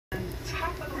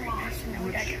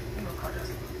your car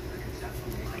doesn't look like it's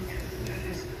definitely like it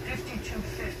is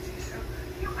 5250. So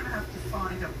you're gonna have to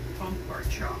find a bumper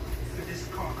job for this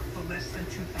car for less than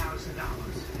 $2,000.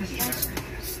 Mr.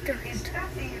 Rodriguez, is that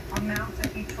the amount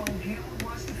that he told you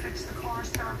was to fix the car,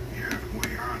 sir? Yeah,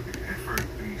 way on. At first,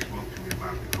 he spoke to me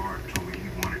about the car, told me he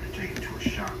wanted to take it to a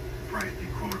shop. The price he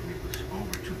quoted me was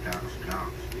over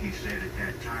 $2,000. He said at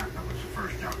that time that was the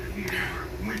first shop that he had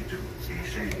ever went to. And he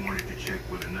said he wanted to check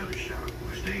with another shop,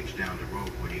 a stage down the road.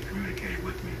 When he communicated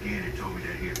with me again and told me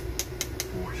that he had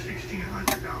for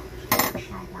 $1,600,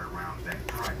 somewhere around that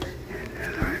price. And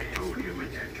as I had told him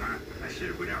at that time, I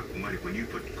said, without the money, when you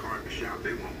put the car in the shop,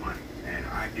 they want money. And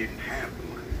I didn't have the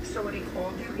money. So when he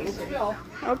called you, he said,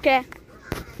 Okay.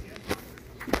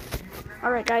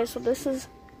 Alright guys, so this is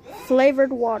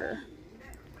flavored water.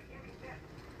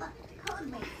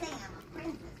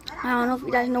 I don't know if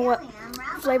you guys know what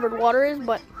flavored water is,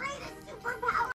 but